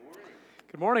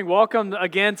Good morning. Welcome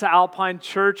again to Alpine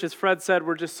Church. As Fred said,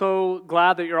 we're just so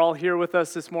glad that you're all here with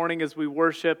us this morning as we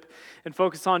worship and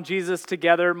focus on Jesus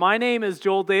together. My name is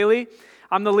Joel Daly.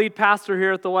 I'm the lead pastor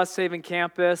here at the West Haven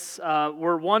campus.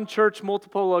 We're one church,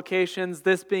 multiple locations,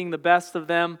 this being the best of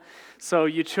them. So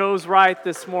you chose right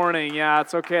this morning. Yeah,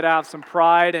 it's okay to have some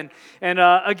pride. And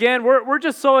again, we're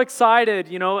just so excited.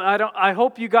 You know, I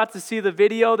hope you got to see the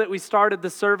video that we started the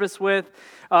service with.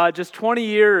 Just 20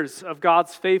 years of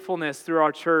God's faithfulness through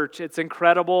our church. It's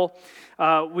incredible.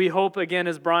 We hope, again,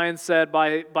 as Brian said,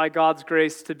 by God's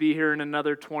grace to be here in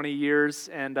another 20 years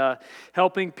and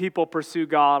helping people pursue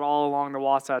God all along the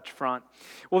Wasatch Front.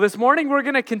 Well, this morning we're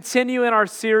going to continue in our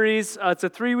series. It's a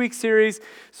 3-week series,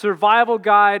 Survival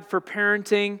Guide for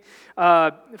Parenting.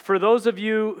 For those of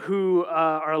you who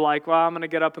are like, well, I'm going to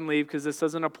get up and leave because this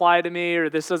doesn't apply to me or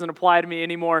this doesn't apply to me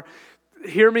anymore,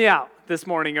 hear me out this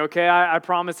morning, okay? I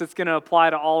promise it's going to apply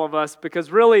to all of us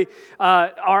because really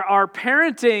our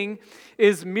parenting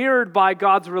is mirrored by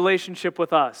God's relationship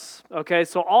with us, okay?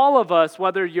 So all of us,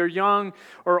 whether you're young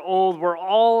or old, we're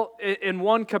all in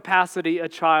one capacity a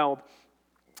child.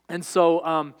 And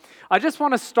so I just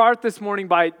want to start this morning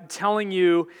by telling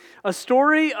you a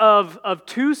story of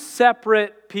two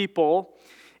separate people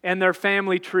and their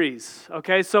family trees,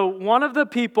 okay? So one of the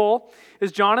people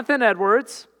is Jonathan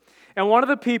Edwards, and one of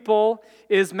the people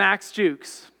is Max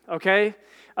Jukes, okay?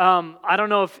 I don't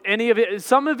know if any of it,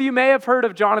 some of you may have heard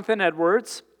of Jonathan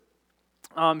Edwards.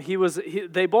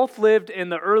 They both lived in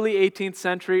the early 18th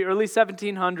century, early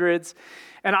 1700s.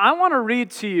 And I want to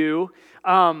read to you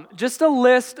just a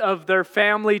list of their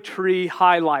family tree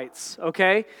highlights,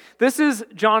 okay? This is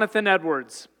Jonathan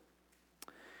Edwards.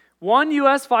 1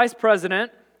 U.S. vice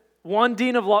president, 1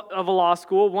 dean of a law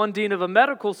school, 1 dean of a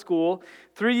medical school,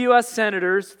 3 U.S.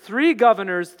 senators, 3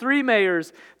 governors, 3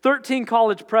 mayors, 13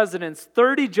 college presidents,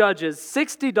 30 judges,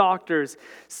 60 doctors,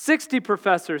 60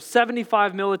 professors,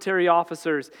 75 military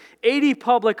officers, 80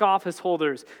 public office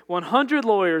holders, 100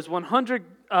 lawyers, 100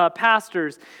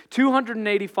 pastors,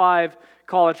 285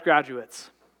 college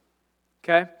graduates.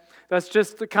 Okay? That's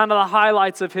just kind of the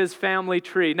highlights of his family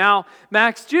tree. Now,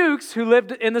 Max Jukes, who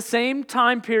lived in the same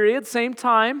time period, same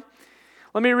time,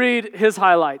 let me read his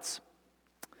highlights.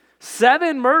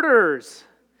 7 murderers,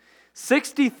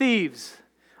 60 thieves,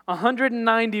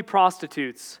 190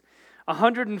 prostitutes,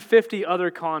 150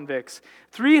 other convicts,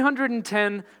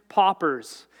 310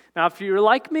 paupers. Now, if you're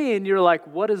like me and you're like,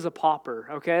 what is a pauper?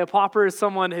 Okay, a pauper is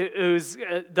someone who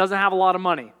doesn't have a lot of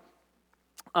money.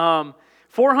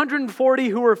 440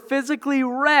 who were physically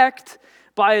wrecked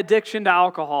by addiction to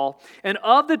alcohol. And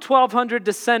of the 1,200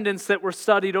 descendants that were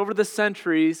studied over the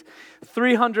centuries,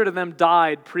 300 of them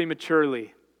died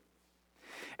prematurely.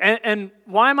 And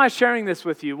why am I sharing this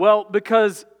with you? Well,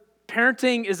 because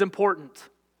parenting is important,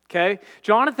 okay?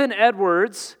 Jonathan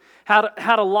Edwards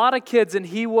had a lot of kids, and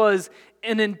he was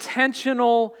an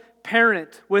intentional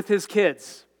parent with his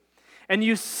kids. And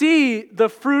you see the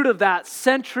fruit of that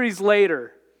centuries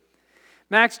later.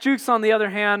 Max Jukes, on the other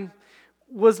hand,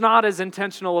 was not as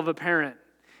intentional of a parent.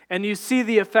 And you see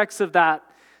the effects of that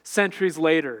centuries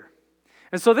later.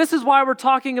 And so this is why we're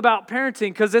talking about parenting,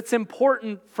 because it's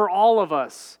important for all of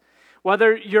us,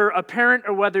 whether you're a parent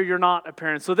or whether you're not a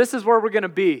parent. So this is where we're going to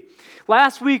be.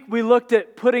 Last week, we looked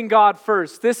at putting God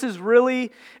first. This is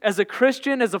really, as a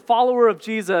Christian, as a follower of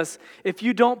Jesus, if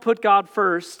you don't put God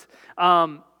first,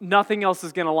 nothing else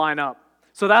is going to line up.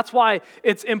 So that's why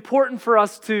it's important for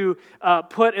us to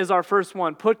put as our first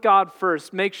one, put God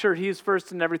first. Make sure He's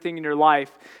first in everything in your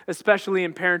life, especially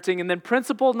in parenting. And then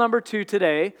principle number 2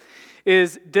 today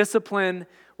is discipline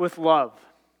with love.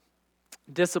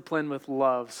 Discipline with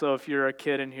love. So if you're a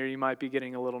kid in here, you might be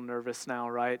getting a little nervous now,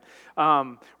 right?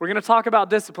 We're going to talk about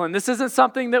discipline. This isn't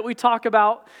something that we talk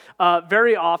about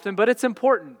very often, but it's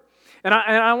important. And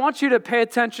I want you to pay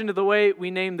attention to the way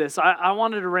we name this. I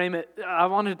wanted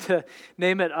to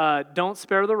name it Don't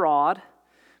Spare the Rod,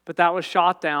 but that was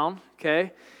shot down,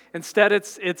 okay? Instead,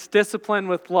 it's discipline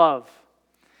with love.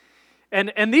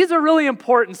 And these are really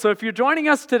important. So if you're joining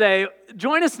us today,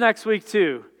 join us next week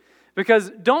too.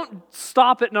 Because don't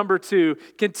stop at number 2,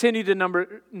 continue to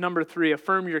number 3,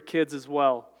 affirm your kids as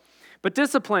well. But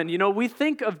discipline, we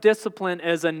think of discipline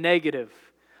as a negative.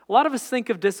 A lot of us think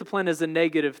of discipline as a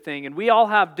negative thing, and we all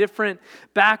have different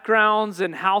backgrounds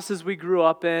and houses we grew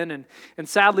up in, and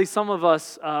sadly some of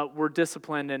us were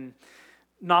disciplined in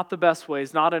not the best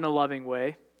ways, not in a loving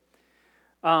way.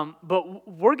 But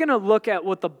we're going to look at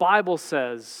what the Bible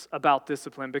says about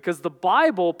discipline, because the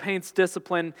Bible paints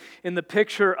discipline in the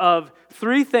picture of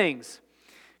 3 things: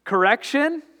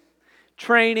 correction,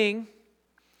 training,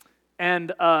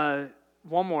 and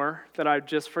one more that I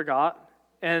just forgot.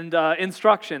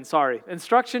 instruction,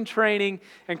 training,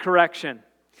 and correction.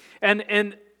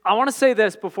 And I want to say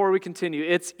this before we continue.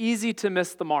 It's easy to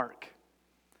miss the mark.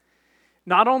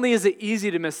 Not only is it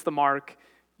easy to miss the mark,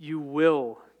 you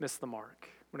will miss the mark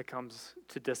when it comes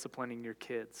to disciplining your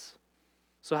kids.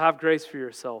 So have grace for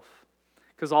yourself,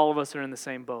 because all of us are in the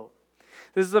same boat.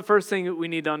 This is the first thing that we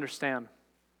need to understand.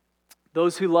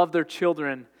 Those who love their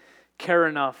children care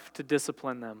enough to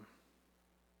discipline them.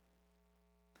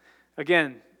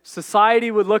 Again,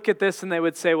 society would look at this and they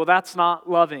would say, well, that's not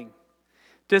loving.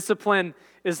 Discipline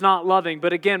is not loving.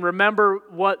 But again, remember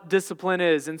what discipline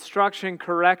is: instruction,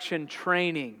 correction,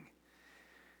 training.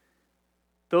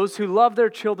 Those who love their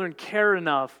children care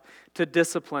enough to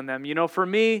discipline them. You know, for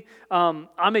me, I'm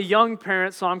a young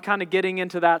parent, so I'm kind of getting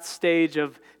into that stage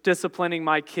of disciplining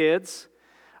my kids.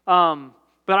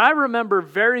 But I remember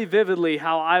very vividly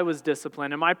how I was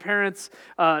disciplined. And my parents,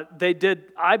 they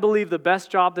did, I believe, the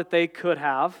best job that they could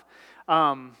have,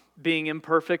 being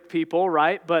imperfect people,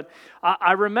 right? But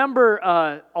I remember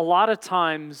a lot of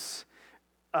times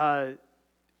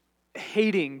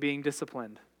hating being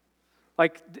disciplined.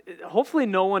 Like, hopefully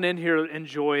no one in here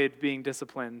enjoyed being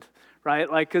disciplined, right?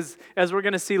 Like, because as we're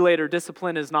going to see later,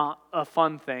 discipline is not a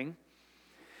fun thing.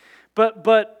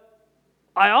 But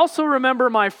I also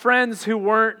remember my friends who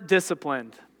weren't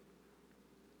disciplined.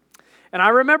 And I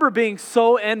remember being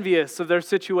so envious of their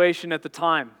situation at the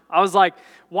time. I was like,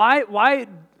 why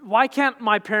can't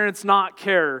my parents not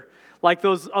care like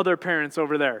those other parents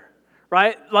over there?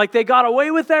 Right? Like, they got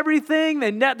away with everything.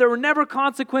 There were never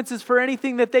consequences for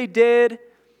anything that they did.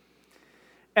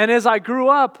 And as I grew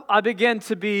up, I began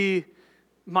to be,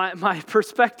 my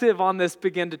perspective on this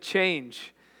began to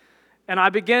change. And I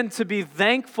began to be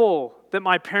thankful that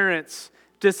my parents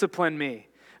disciplined me.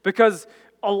 Because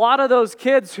a lot of those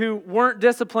kids who weren't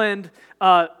disciplined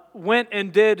went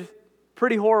and did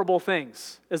pretty horrible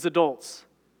things as adults.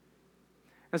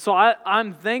 And so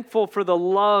I'm thankful for the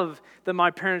love that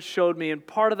my parents showed me, and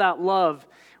part of that love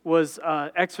was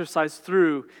exercised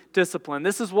through discipline.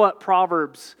 This is what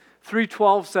Proverbs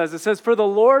 3:12 says. It says, "For the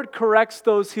Lord corrects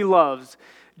those he loves,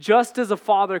 just as a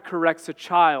father corrects a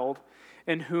child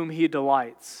in whom he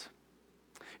delights."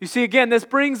 You see, again, this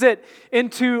brings it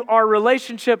into our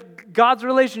relationship, God's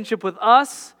relationship with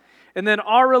us, and then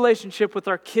our relationship with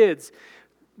our kids.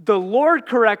 The Lord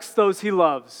corrects those he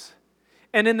loves.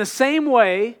 And in the same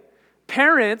way,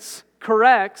 parents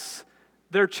corrects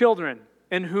their children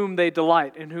in whom they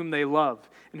delight, in whom they love,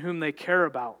 in whom they care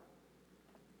about.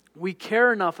 We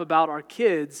care enough about our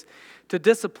kids to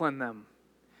discipline them.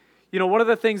 You know, one of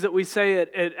the things that we say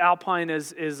at Alpine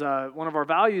is one of our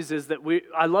values is that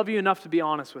I love you enough to be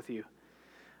honest with you.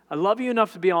 I love you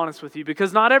enough to be honest with you,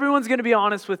 because not everyone's going to be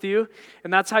honest with you,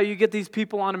 and that's how you get these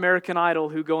people on American Idol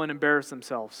who go and embarrass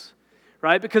themselves.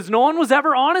 Right? Because no one was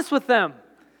ever honest with them.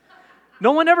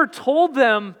 No one ever told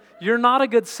them, you're not a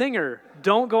good singer.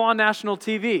 Don't go on national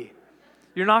TV.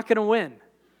 You're not going to win.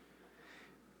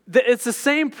 It's the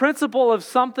same principle of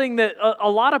something that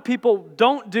a lot of people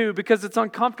don't do because it's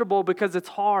uncomfortable, because it's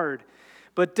hard.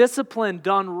 But discipline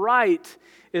done right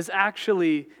is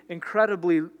actually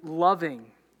incredibly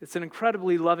loving. It's an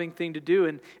incredibly loving thing to do.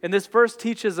 And this verse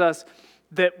teaches us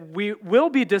that we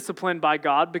will be disciplined by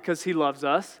God because he loves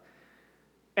us.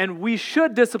 And we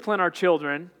should discipline our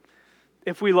children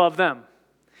if we love them.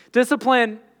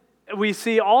 Discipline, we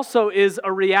see also, is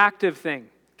a reactive thing,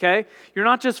 okay? You're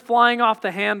not just flying off the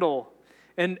handle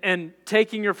and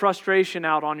taking your frustration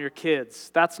out on your kids.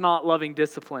 That's not loving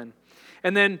discipline.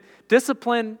 And then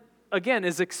discipline, again,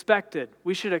 is expected.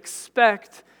 We should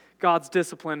expect God's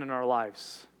discipline in our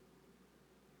lives.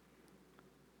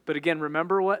 But again,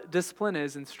 remember what discipline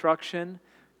is: instruction,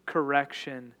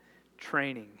 correction,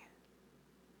 training.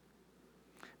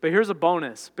 But here's a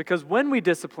bonus, because when we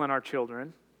discipline our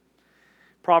children,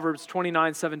 Proverbs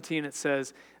 29:17, it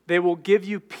says, "They will give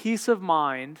you peace of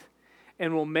mind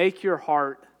and will make your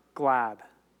heart glad."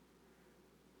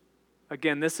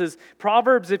 Again, this is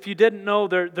Proverbs, if you didn't know,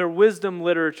 they're wisdom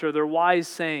literature, they're wise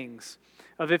sayings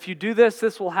of if you do this,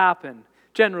 this will happen,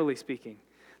 generally speaking.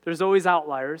 There's always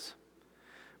outliers.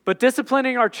 But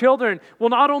disciplining our children will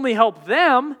not only help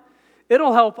them,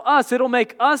 it'll help us. It'll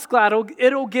make us glad.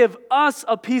 It'll give us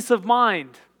a peace of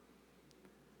mind.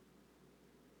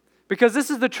 Because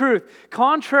this is the truth.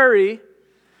 Contrary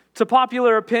to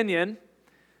popular opinion,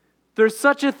 there's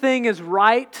such a thing as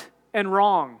right and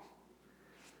wrong.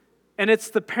 And it's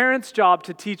the parent's job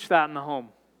to teach that in the home.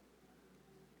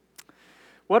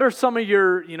 What are some of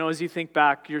your, as you think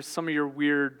back, some of your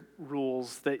weird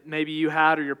rules that maybe you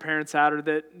had or your parents had, or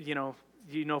that,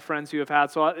 friends who have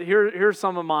had? So here's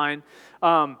some of mine.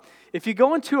 If you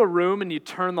go into a room and you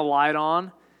turn the light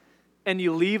on, and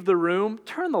you leave the room,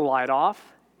 turn the light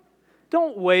off.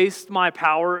 Don't waste my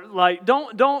power. Like,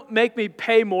 don't make me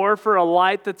pay more for a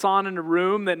light that's on in a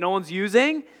room that no one's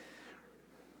using.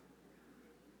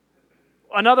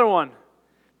 Another one,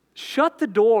 shut the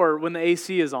door when the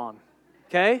AC is on,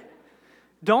 okay?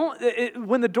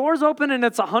 When the door's open and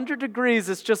it's 100 degrees,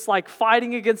 it's just like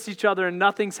fighting against each other and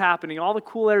nothing's happening. All the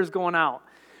cool air is going out,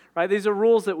 right? These are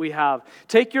rules that we have.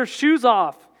 Take your shoes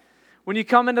off when you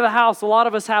come into the house. A lot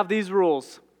of us have these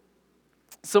rules.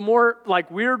 Some more like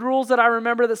weird rules that I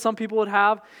remember that some people would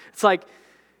have. It's like,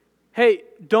 hey,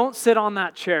 don't sit on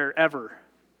that chair ever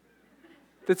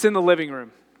that's in the living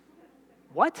room.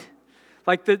 What?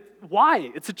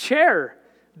 Why? It's a chair.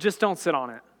 Just don't sit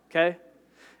on it, okay?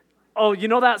 Oh, you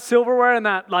know that silverware and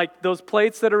that, like, those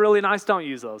plates that are really nice? Don't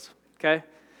use those, okay?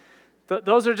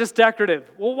 Those are just decorative.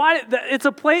 Well, why? It's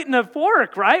a plate and a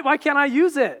fork, right? Why can't I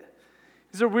use it?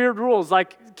 These are weird rules,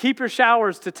 like keep your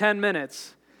showers to 10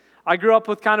 minutes. I grew up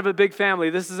with kind of a big family.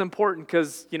 This is important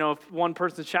because, if one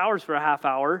person showers for a half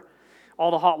hour,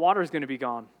 all the hot water is going to be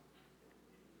gone.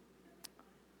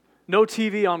 No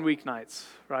TV on weeknights,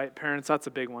 right? Parents, that's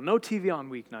a big one. No TV on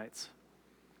weeknights.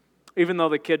 Even though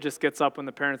the kid just gets up when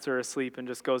the parents are asleep and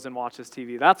just goes and watches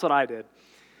TV. That's what I did.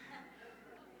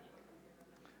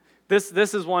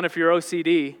 This is one if you're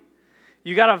OCD.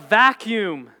 You got to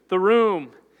vacuum the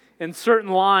room in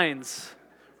certain lines,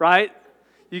 right?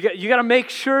 You got to make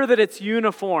sure that it's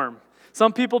uniform.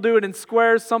 Some people do it in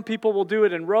squares. Some people will do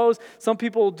it in rows. Some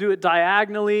people will do it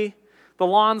diagonally. The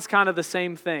lawn's kind of the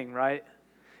same thing, right?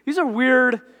 These are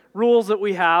weird rules that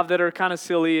we have that are kind of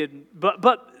silly.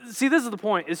 But see, this is the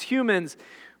point. As humans,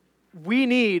 we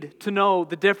need to know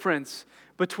the difference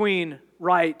between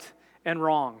right and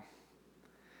wrong.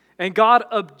 And God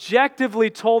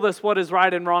objectively told us what is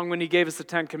right and wrong when He gave us the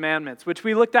Ten Commandments, which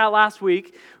we looked at last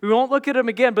week. We won't look at them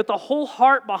again, but the whole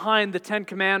heart behind the Ten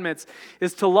Commandments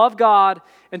is to love God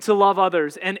and to love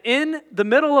others. And in the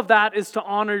middle of that is to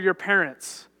honor your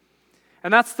parents.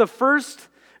 And that's the first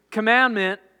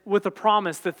commandment with a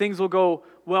promise that things will go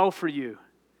well for you.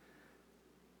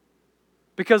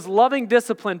 Because loving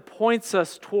discipline points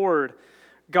us toward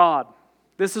God.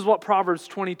 This is what Proverbs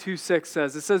 22:6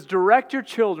 says. It says, direct your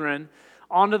children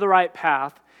onto the right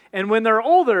path, and when they're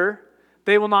older,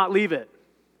 they will not leave it.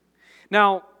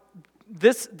 Now,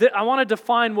 I want to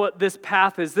define what this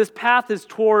path is. This path is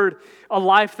toward a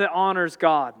life that honors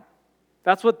God.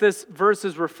 That's what this verse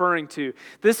is referring to.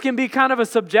 This can be kind of a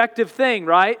subjective thing,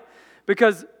 right?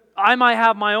 Because I might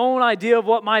have my own idea of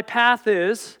what my path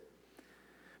is,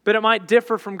 but it might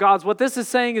differ from God's. What this is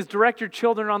saying is direct your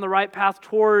children on the right path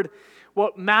toward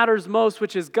what matters most,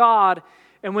 which is God,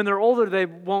 and when they're older, they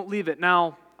won't leave it.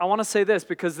 Now, I want to say this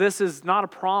because this is not a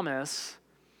promise.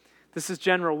 This is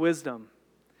general wisdom.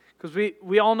 Because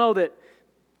we all know that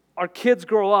our kids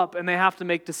grow up and they have to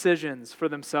make decisions for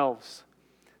themselves.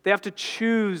 They have to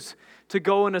choose to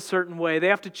go in a certain way. They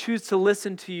have to choose to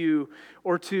listen to you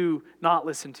or to not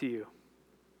listen to you.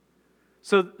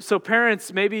 So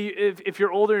parents, maybe if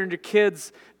you're older and your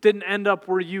kids didn't end up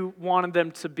where you wanted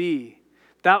them to be,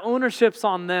 that ownership's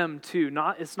on them too.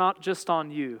 It's not just on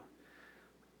you.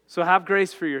 So have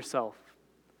grace for yourself.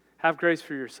 Have grace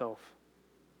for yourself.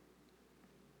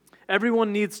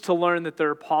 Everyone needs to learn that there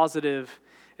are positive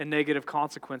and negative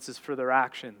consequences for their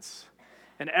actions.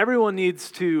 And everyone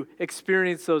needs to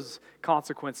experience those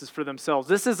consequences for themselves.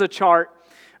 This is a chart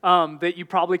that you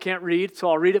probably can't read, so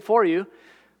I'll read it for you.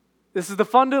 This is the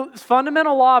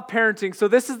fundamental law of parenting. So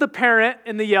this is the parent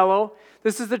in the yellow.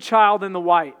 This is the child in the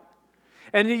white.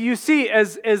 And you see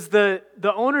as the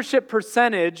ownership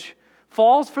percentage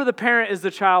falls for the parent as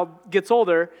the child gets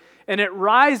older, and it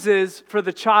rises for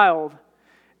the child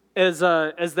as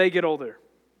they get older.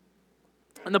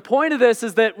 And the point of this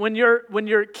is that when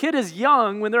your kid is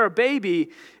young, when they're a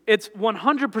baby, it's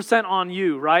 100% on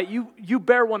you, right? You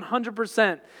bear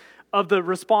 100% of the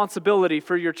responsibility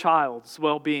for your child's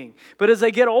well-being. But as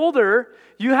they get older,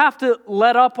 you have to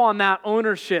let up on that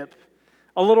ownership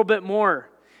a little bit more.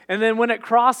 And then when it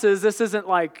crosses, this isn't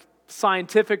like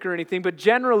scientific or anything, but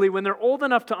generally when they're old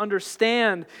enough to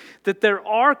understand that there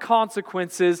are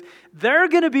consequences, they're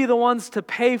going to be the ones to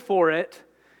pay for it.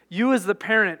 You as the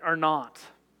parent are not.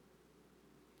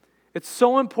 It's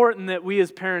so important that we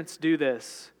as parents do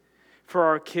this for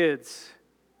our kids.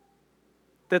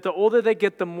 That the older they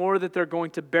get, the more that they're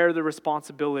going to bear the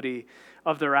responsibility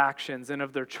of their actions and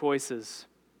of their choices.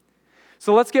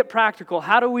 So let's get practical.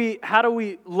 How do we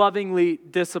lovingly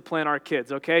discipline our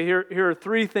kids? Okay, here are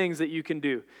 3 things that you can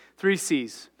do. 3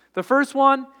 C's. The first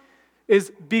one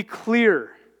is be clear.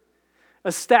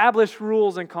 Establish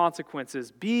rules and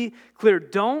consequences. Be clear.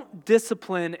 Don't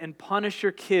discipline and punish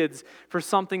your kids for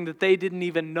something that they didn't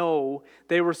even know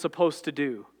they were supposed to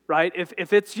do, right?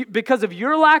 If it's because of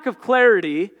your lack of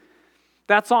clarity,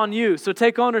 that's on you. So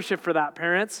take ownership for that,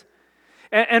 parents.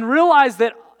 And realize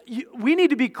that we need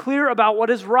to be clear about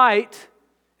what is right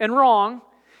and wrong,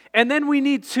 and then we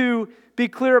need to be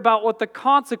clear about what the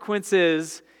consequence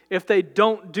is if they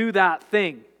don't do that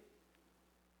thing.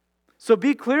 So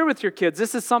be clear with your kids.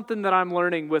 This is something that I'm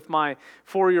learning with my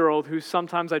 4-year-old, who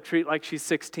sometimes I treat like she's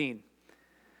 16.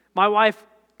 My wife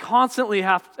constantly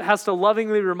has to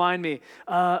lovingly remind me,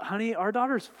 honey, our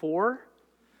daughter's 4,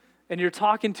 and you're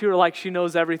talking to her like she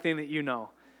knows everything that you know.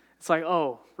 It's like,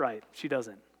 oh, right, she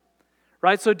doesn't.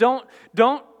 Right? So don't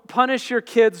punish your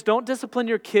kids, don't discipline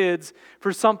your kids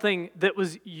for something that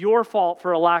was your fault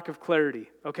for a lack of clarity,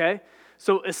 okay?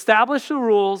 So establish the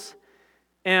rules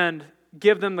and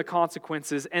give them the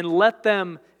consequences, and let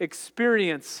them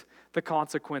experience the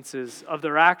consequences of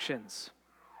their actions,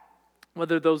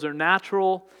 whether those are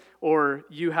natural or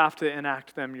you have to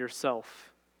enact them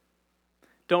yourself.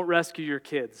 Don't rescue your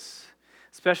kids,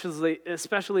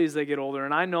 especially as they get older.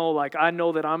 And I know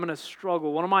that I'm going to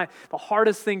struggle. The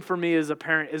hardest thing for me as a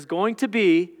parent is going to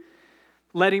be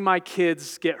letting my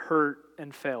kids get hurt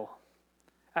and fail.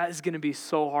 That is going to be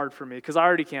so hard for me because I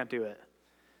already can't do it.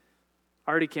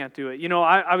 You know,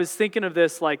 I was thinking of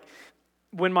this like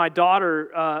when my daughter,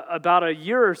 about a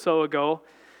year or so ago,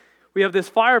 we have this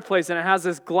fireplace and it has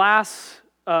this glass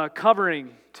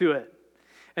covering to it.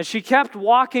 And she kept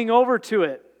walking over to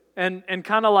it and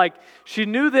kind of like she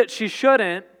knew that she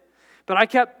shouldn't, but I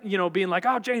kept, being like,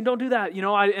 oh, Jane, don't do that.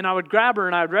 And I would grab her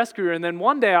and I would rescue her. And then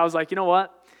one day I was like, you know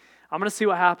what? I'm going to see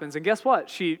what happens. And guess what?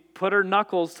 She put her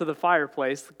knuckles to the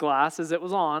fireplace, the glass as it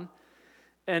was on,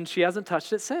 and she hasn't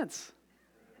touched it since.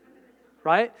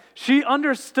 Right? She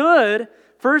understood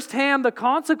firsthand the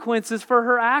consequences for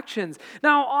her actions.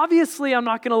 Now, obviously, I'm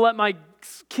not going to let my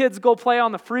kids go play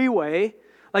on the freeway.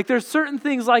 Like, there's certain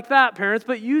things like that, parents,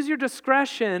 but use your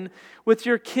discretion with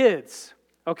your kids,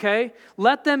 okay?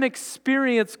 Let them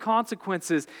experience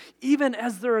consequences. Even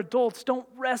as they're adults, don't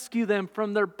rescue them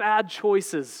from their bad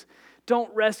choices.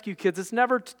 Don't rescue kids. It's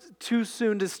never too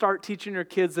soon to start teaching your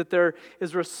kids that there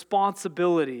is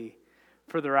responsibility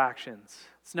for their actions.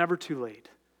 It's never too late.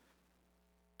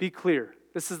 Be clear.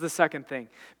 This is the second thing.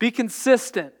 Be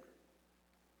consistent.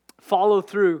 Follow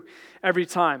through every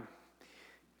time.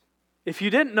 If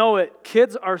you didn't know it,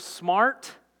 kids are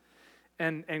smart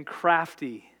and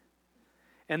crafty.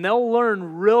 And they'll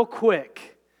learn real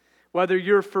quick whether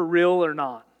you're for real or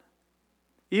not.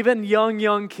 Even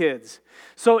young kids.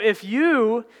 So if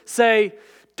you say,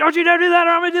 don't you dare do that or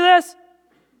I'm going to do this,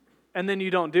 and then you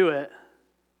don't do it,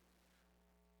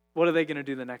 what are they going to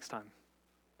do the next time?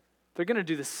 They're going to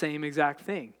do the same exact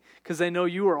thing because they know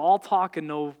you are all talk and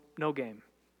no game.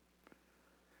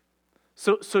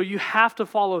 So you have to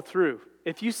follow through.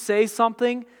 If you say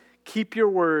something, keep your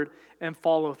word and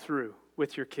follow through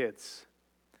with your kids.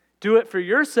 Do it for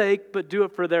your sake, but do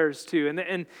it for theirs too.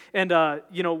 And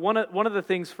one of the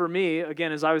things for me,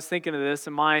 again, as I was thinking of this,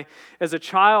 as a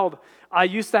child, I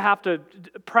used to have to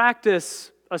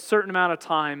practice a certain amount of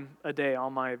time a day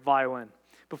on my violin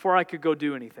before I could go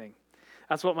do anything.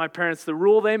 That's what the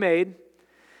rule they made.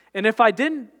 And if I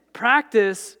didn't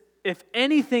practice, if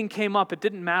anything came up, it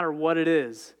didn't matter what it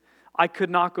is, I could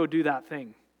not go do that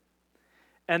thing.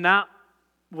 And that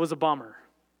was a bummer.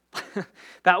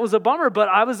 That was a bummer, but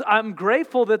I'm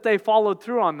grateful that they followed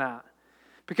through on that.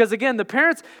 Because again, the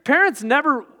parents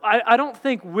never, I don't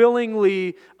think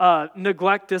willingly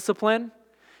neglect discipline.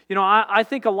 I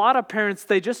think a lot of parents,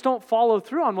 they just don't follow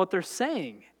through on what they're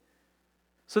saying.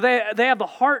 So they have the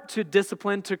heart to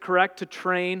discipline, to correct, to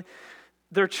train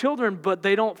their children, but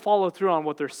they don't follow through on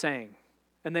what they're saying.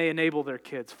 And they enable their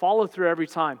kids. Follow through every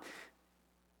time.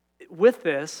 With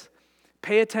this,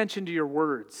 pay attention to your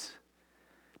words.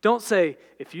 Don't say,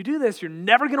 if you do this, you're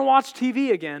never going to watch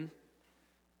TV again.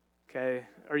 Okay,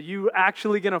 are you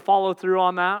actually going to follow through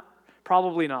on that?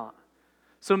 Probably not.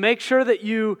 So make sure that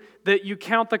you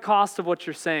count the cost of what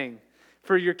you're saying.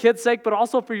 For your kids' sake, but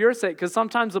also for your sake, because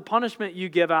sometimes the punishment you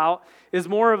give out is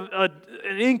more of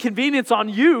an inconvenience on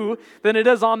you than it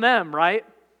is on them, right?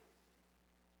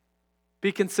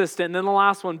 Be consistent. And then the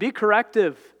last one, be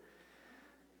corrective.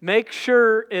 Make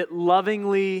sure it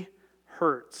lovingly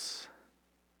hurts.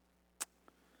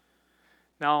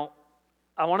 Now,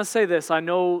 I want to say this. I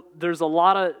know there's a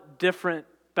lot of different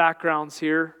backgrounds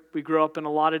here. We grew up in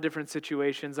a lot of different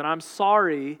situations, and I'm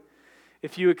sorry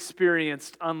if you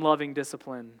experienced unloving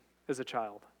discipline as a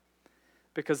child,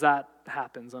 because that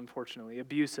happens, unfortunately,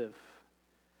 abusive.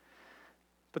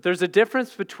 But there's a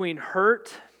difference between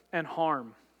hurt and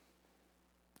harm.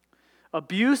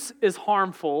 Abuse is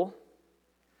harmful.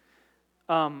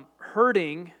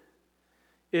 Hurting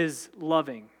is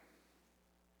loving.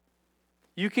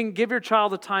 You can give your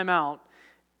child a timeout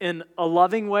in a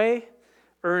loving way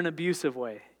or an abusive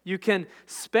way. You can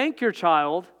spank your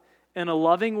child in a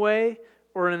loving way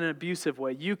or in an abusive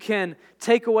way. You can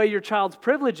take away your child's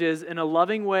privileges in a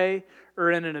loving way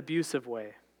or in an abusive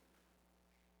way.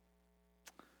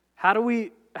 How do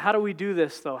we do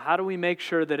this though? How do we make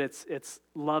sure that it's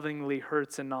lovingly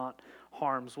hurts and not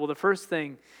harms? Well, the first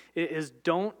thing is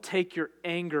don't take your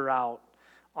anger out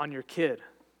on your kid.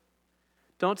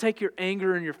 Don't take your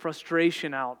anger and your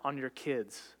frustration out on your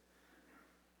kids.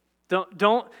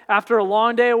 Don't after a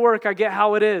long day of work, I get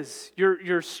how it is.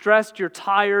 You're stressed, you're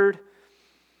tired,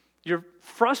 you're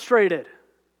frustrated.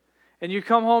 And you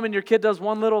come home and your kid does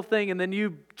one little thing and then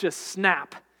you just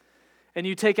snap. And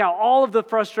you take out all of the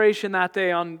frustration that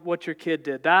day on what your kid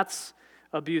did. That's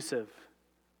abusive.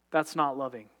 That's not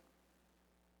loving.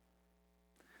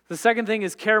 The second thing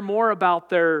is care more about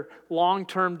their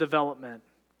long-term development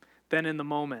than in the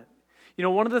moment. You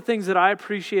know, one of the things that I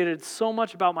appreciated so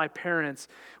much about my parents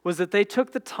was that they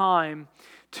took the time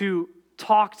to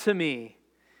talk to me.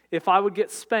 If I would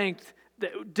get spanked,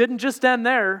 it didn't just end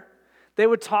there. They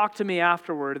would talk to me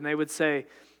afterward and they would say,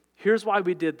 here's why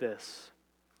we did this.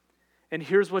 And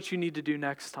here's what you need to do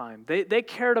next time. They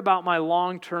cared about my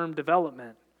long-term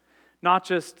development, not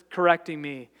just correcting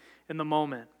me in the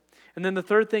moment. And then the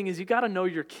third thing is you got to know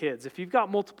your kids. If you've got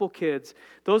multiple kids,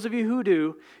 those of you who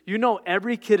do, you know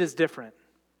every kid is different.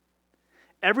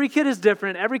 Every kid is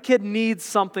different. Every kid needs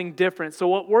something different. So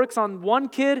what works on one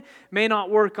kid may not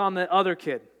work on the other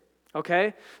kid.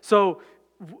 Okay? So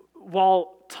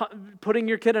while putting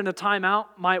your kid in a timeout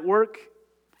might work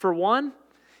for one,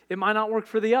 it might not work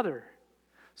for the other.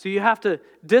 So you have to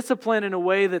discipline in a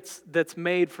way that's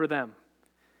made for them,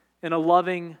 in a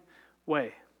loving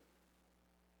way.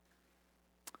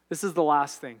 This is the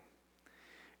last thing,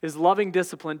 is loving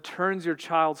discipline turns your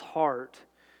child's heart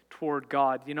toward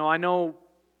God. You know, I know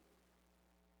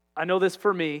this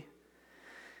for me.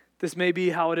 This may be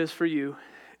how it is for you.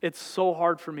 It's so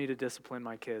hard for me to discipline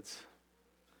my kids.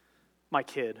 My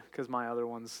kid, because my other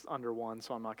one's under 1,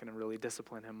 so I'm not going to really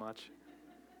discipline him much.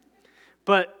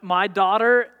 But my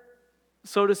daughter,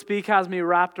 so to speak, has me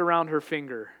wrapped around her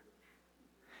finger.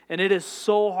 And it is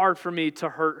so hard for me to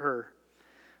hurt her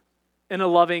in a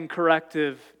loving,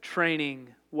 corrective, training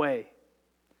way.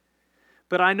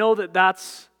 But I know that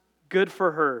that's good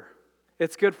for her.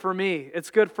 It's good for me.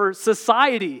 It's good for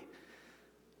society.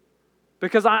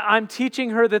 Because I'm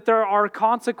teaching her that there are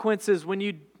consequences when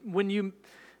you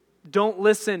don't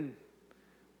listen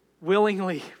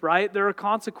willingly, right? There are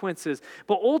consequences.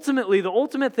 But ultimately, the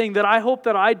ultimate thing that I hope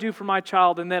that I do for my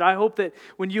child, and that I hope that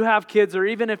when you have kids, or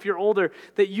even if you're older,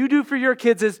 that you do for your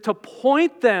kids, is to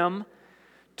point them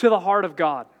to the heart of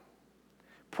God.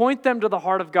 Point them to the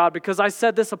heart of God, because I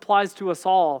said this applies to us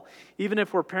all, even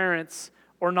if we're parents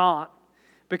or not,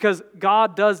 because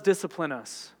God does discipline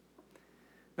us.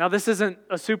 Now, this isn't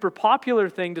a super popular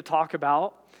thing to talk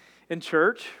about in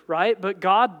church, right? But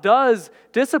God does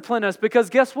discipline us, because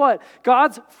guess what?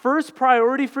 God's first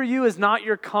priority for you is not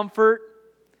your comfort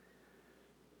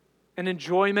and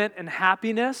enjoyment and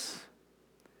happiness.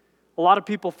 A lot of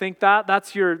people think that.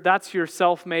 That's your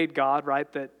self-made God, right?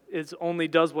 That only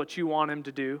does what you want him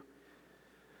to do.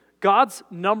 God's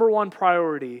number one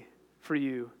priority for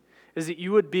you is that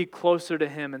you would be closer to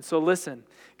him. And so listen,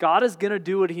 God is going to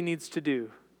do what he needs to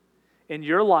do in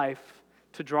your life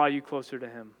to draw you closer to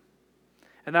him.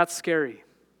 And that's scary.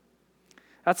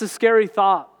 That's a scary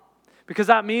thought, because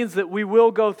that means that we will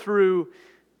go through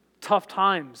tough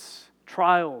times,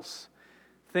 trials,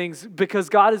 things, because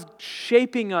God is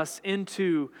shaping us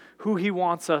into who he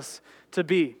wants us to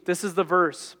be. This is the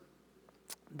verse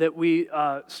that we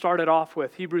started off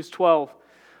with, Hebrews 12,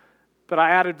 but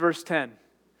I added verse 10.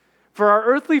 For our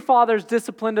earthly fathers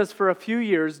disciplined us for a few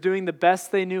years, doing the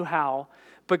best they knew how,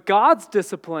 but God's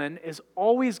discipline is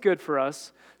always good for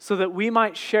us, so that we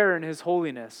might share in his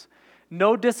holiness.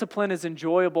 No discipline is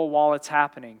enjoyable while it's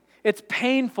happening. It's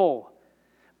painful.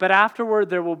 But afterward,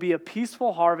 there will be a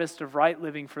peaceful harvest of right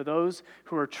living for those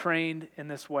who are trained in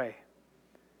this way.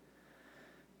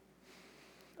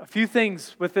 A few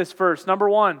things with this verse. Number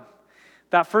one,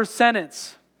 that first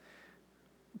sentence.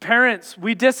 Parents,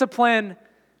 we discipline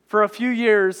for a few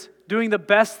years, doing the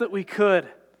best that we could.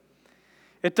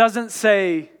 It doesn't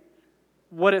say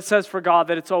what it says for God,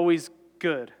 that it's always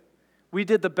good. We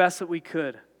did the best that we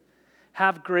could.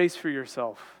 Have grace for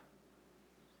yourself.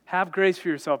 Have grace for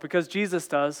yourself, because Jesus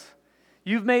does.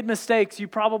 You've made mistakes. You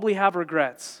probably have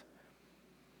regrets.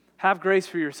 Have grace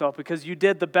for yourself because you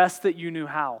did the best that you knew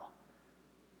how.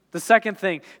 The second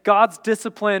thing, God's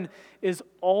discipline is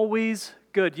always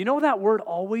good. You know what that word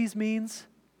always means?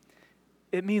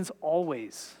 It means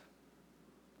always.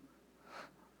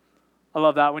 I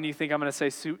love that when you think I'm going to say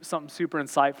something super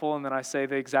insightful and then I say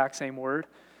the exact same word.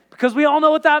 Because we all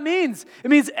know what that means. It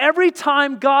means every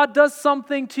time God does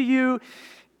something to you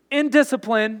in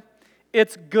discipline,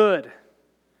 it's good.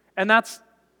 And that's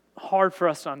hard for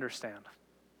us to understand.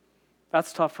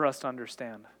 That's tough for us to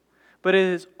understand. But it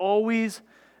is always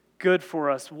good for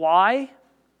us. Why?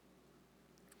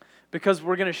 Because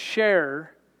we're going to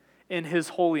share in His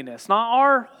holiness. Not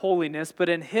our holiness, but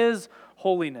in His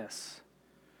holiness.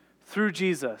 Through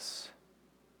Jesus.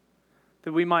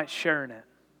 That we might share in it.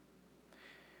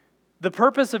 The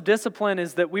purpose of discipline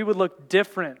is that we would look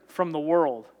different from the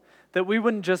world. That we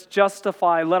wouldn't just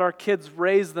let our kids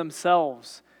raise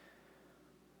themselves.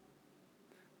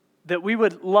 That we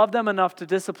would love them enough to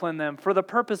discipline them for the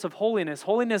purpose of holiness.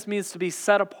 Holiness means to be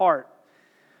set apart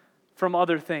from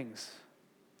other things.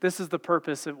 This is the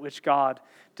purpose at which God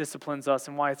disciplines us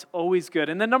and why it's always good.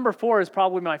 And then number 4 is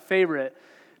probably my favorite.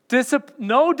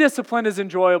 No discipline is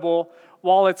enjoyable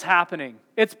while it's happening.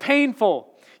 It's painful.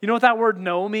 You know what that word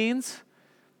no means?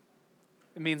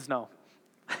 It means no.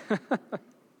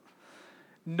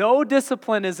 No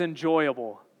discipline is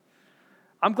enjoyable.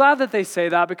 I'm glad that they say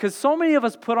that because so many of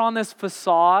us put on this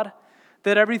facade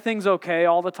that everything's okay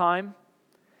all the time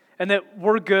and that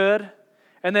we're good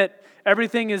and that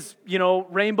everything is,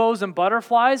 rainbows and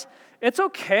butterflies. It's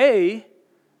okay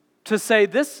to say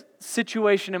this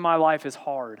situation in my life is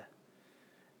hard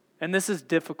and this is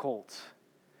difficult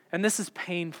and this is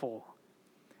painful.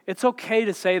 It's okay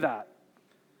to say that.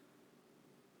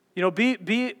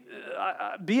 Be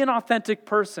an authentic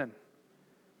person.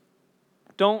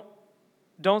 Don't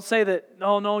say that,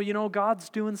 no, God's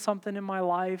doing something in my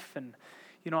life and,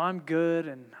 I'm good.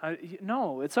 And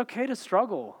no, it's okay to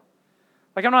struggle.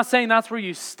 Like, I'm not saying that's where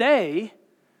you stay,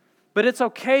 but it's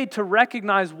okay to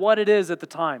recognize what it is at the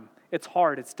time. It's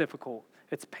hard, it's difficult,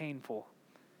 it's painful.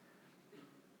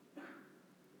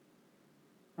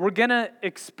 We're going to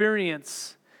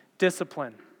experience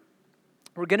discipline.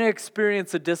 We're going to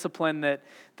experience a discipline that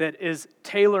is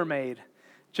tailor-made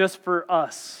just for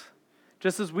us.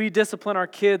 Just as we discipline our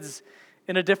kids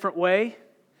in a different way,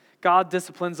 God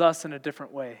disciplines us in a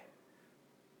different way.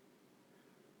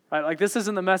 Right? Like, this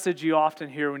isn't the message you often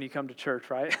hear when you come to church,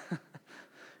 right?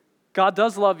 God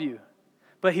does love you,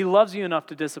 but He loves you enough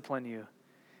to discipline you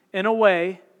in a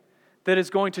way that is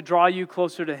going to draw you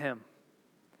closer to Him.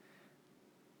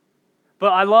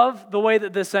 But I love the way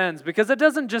that this ends because it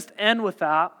doesn't just end with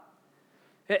that.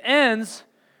 It ends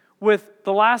with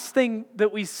the last thing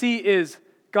that we see is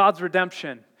God's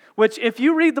redemption. Which, if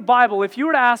you read the Bible, if you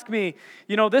were to ask me,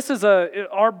 this is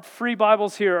our free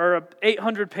Bibles here are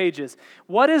 800 pages.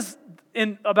 What is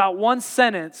in about one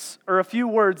sentence or a few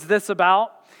words this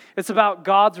about? It's about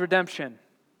God's redemption.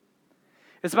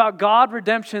 It's about God's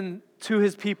redemption to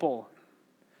His people,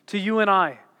 to you and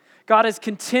I. God is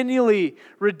continually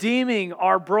redeeming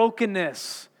our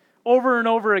brokenness over and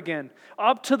over again,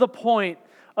 up to the point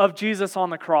of Jesus on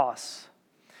the cross.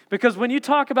 Because when you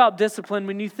talk about discipline,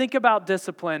 when you think about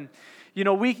discipline,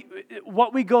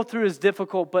 what we go through is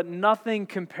difficult, but nothing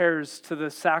compares to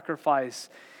the sacrifice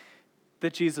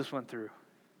that Jesus went through.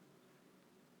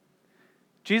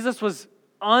 Jesus was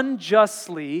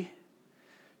unjustly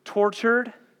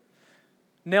tortured,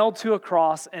 nailed to a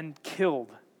cross, and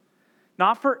killed.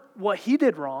 Not for what He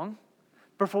did wrong,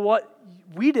 but for what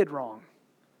we did wrong.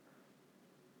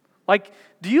 Like,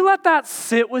 do you let that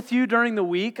sit with you during the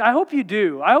week? I hope you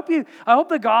do. I hope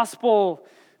the gospel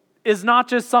is not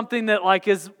just something that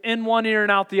is in one ear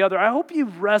and out the other. I hope you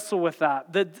wrestle with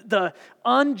that, the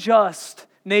unjust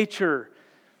nature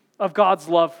of God's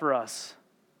love for us.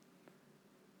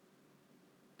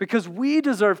 Because we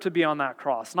deserve to be on that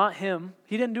cross, not Him.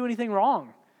 He didn't do anything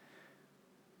wrong.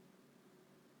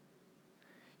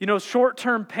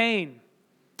 Short-term pain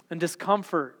and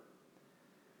discomfort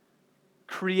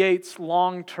creates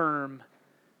long-term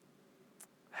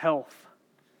health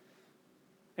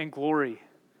and glory.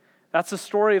 That's the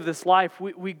story of this life.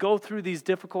 We go through these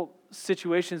difficult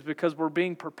situations because we're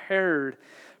being prepared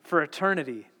for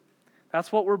eternity.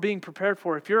 That's what we're being prepared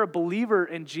for. If you're a believer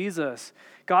in Jesus,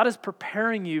 God is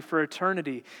preparing you for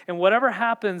eternity. And whatever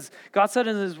happens, God said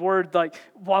in His Word,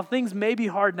 while things may be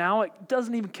hard now, it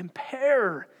doesn't even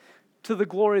compare to the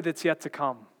glory that's yet to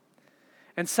come.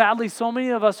 And sadly, so many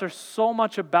of us are so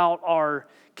much about our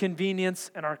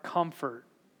convenience and our comfort.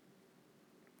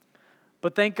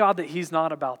 But thank God that He's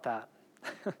not about that.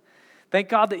 Thank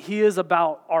God that He is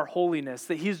about our holiness,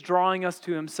 that He's drawing us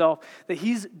to Himself, that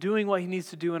He's doing what He needs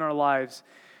to do in our lives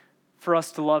for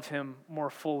us to love Him more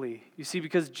fully. You see,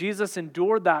 because Jesus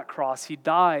endured that cross, He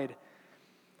died.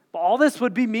 But all this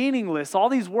would be meaningless. All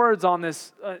these words on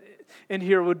this in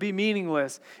here would be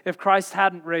meaningless if Christ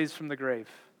hadn't raised from the grave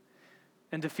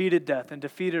and defeated death and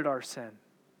defeated our sin.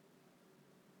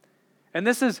 And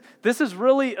this is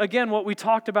really, again, what we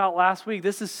talked about last week.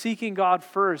 This is seeking God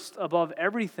first above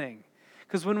everything.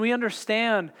 Because when we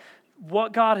understand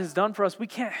what God has done for us, we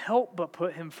can't help but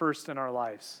put Him first in our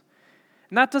lives.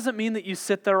 And that doesn't mean that you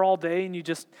sit there all day and you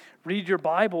just read your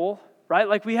Bible, right?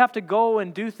 Like we have to go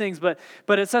and do things, but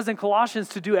it says in Colossians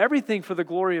to do everything for the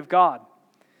glory of God.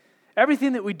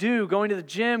 Everything that we do, going to the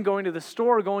gym, going to the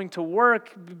store, going to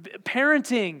work,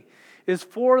 parenting, is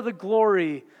for the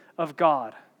glory of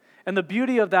God. And the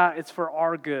beauty of that, it's for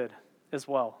our good as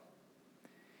well.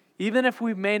 Even if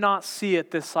we may not see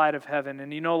it this side of heaven.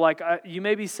 And you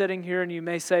may be sitting here and you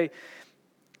may say,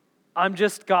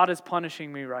 God is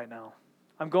punishing me right now.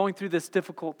 I'm going through this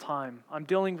difficult time. I'm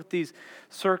dealing with these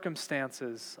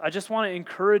circumstances. I just want to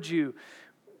encourage you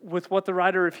with what the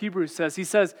writer of Hebrews says. He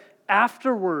says,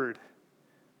 afterward.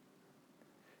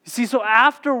 You see, so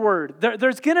afterward,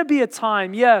 there's going to be a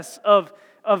time, yes, of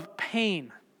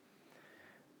pain.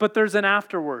 But there's an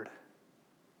afterward.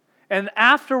 And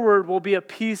afterward will be a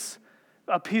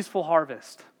peaceful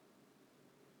harvest.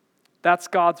 That's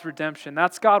God's redemption.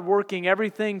 That's God working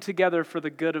everything together for the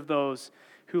good of those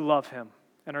who love Him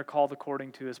and are called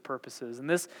according to His purposes. And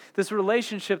this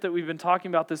relationship that we've been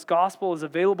talking about, this gospel, is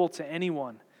available to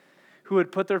anyone who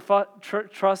would put their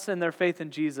trust and their faith in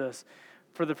Jesus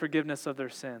for the forgiveness of their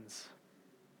sins.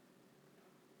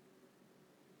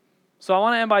 So I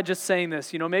want to end by just saying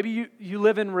this. Maybe you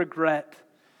live in regret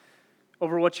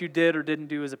over what you did or didn't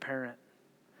do as a parent.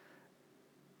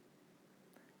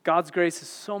 God's grace is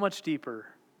so much deeper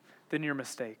than your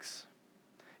mistakes.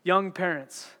 Young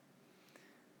parents,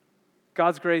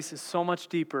 God's grace is so much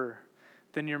deeper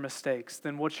than your mistakes,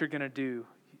 than what you're going to do.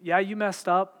 Yeah, you messed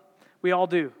up. We all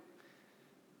do.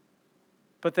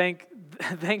 But thank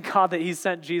God that He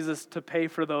sent Jesus to pay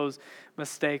for those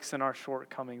mistakes and our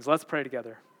shortcomings. Let's pray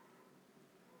together.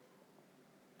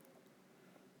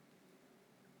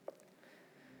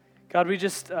 God, we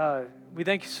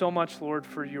thank you so much, Lord,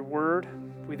 for your word.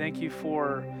 We thank you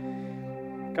for,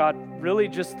 God, really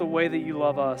just the way that you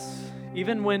love us.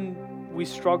 Even when we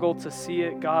struggle to see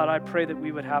it, God, I pray that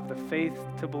we would have the faith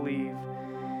to believe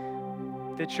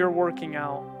that you're working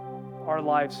out our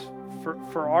lives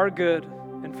for our good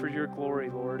and for your glory,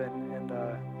 Lord. And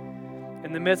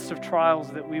in the midst of trials,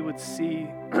 that we would see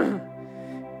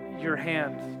your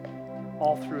hand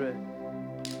all through it.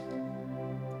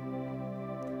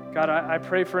 God, I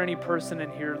pray for any person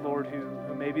in here, Lord,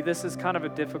 who maybe this is kind of a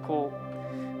difficult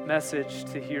message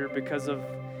to hear because of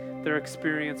their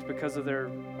experience, because of their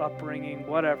upbringing,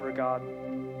 whatever, God.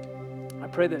 I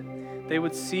pray that they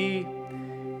would see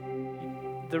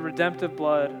the redemptive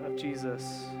blood of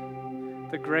Jesus,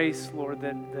 the grace, Lord,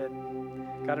 that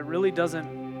God, it really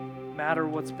doesn't matter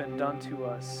what's been done to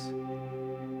us.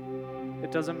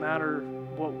 It doesn't matter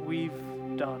what we've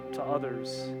done to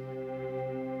others.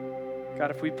 God,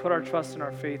 if we put our trust and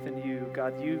our faith in you,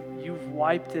 God, you've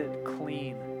wiped it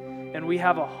clean. And we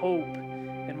have a hope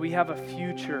and we have a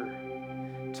future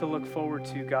to look forward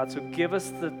to, God. So give us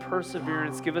the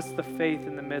perseverance, give us the faith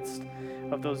in the midst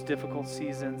of those difficult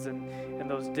seasons and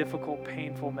those difficult,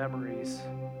 painful memories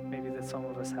maybe that some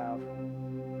of us have.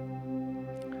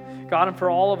 God, and for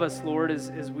all of us, Lord,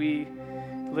 as we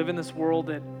live in this world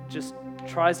that just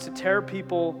tries to tear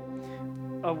people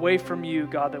away from you,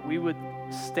 God, that we would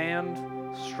stand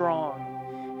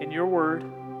strong in your word,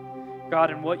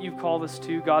 God, and what you've called us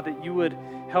to, God, that you would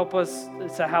help us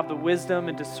to have the wisdom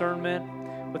and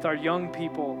discernment with our young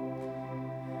people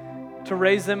to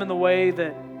raise them in the way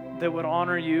that would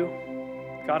honor you,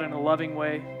 God, in a loving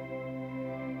way.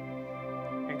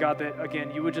 And God, that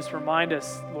again, you would just remind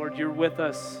us, Lord, you're with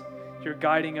us, you're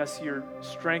guiding us, you're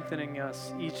strengthening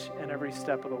us each and every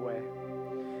step of the way.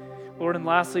 Lord, and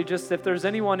lastly, just if there's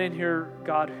anyone in here,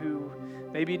 God, who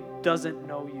maybe doesn't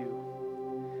know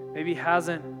you, maybe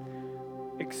hasn't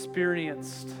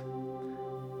experienced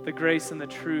the grace and the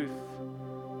truth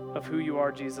of who you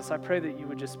are, Jesus, I pray that you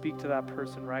would just speak to that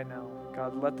person right now.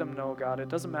 God, let them know, God, it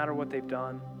doesn't matter what they've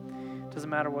done. It doesn't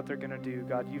matter what they're going to do.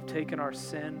 God, you've taken our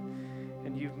sin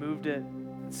and you've moved it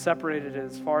and separated it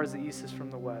as far as the east is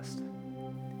from the west.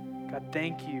 God,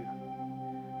 thank you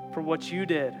for what you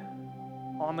did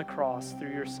on the cross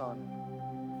through your Son.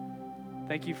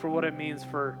 Thank you for what it means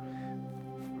for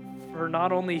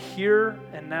not only here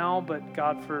and now, but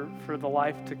God, for the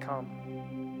life to come.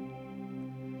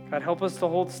 God, help us to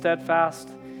hold steadfast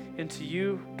into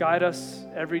you. Guide us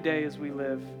every day as we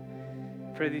live.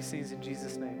 Pray these things in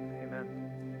Jesus' name. Amen.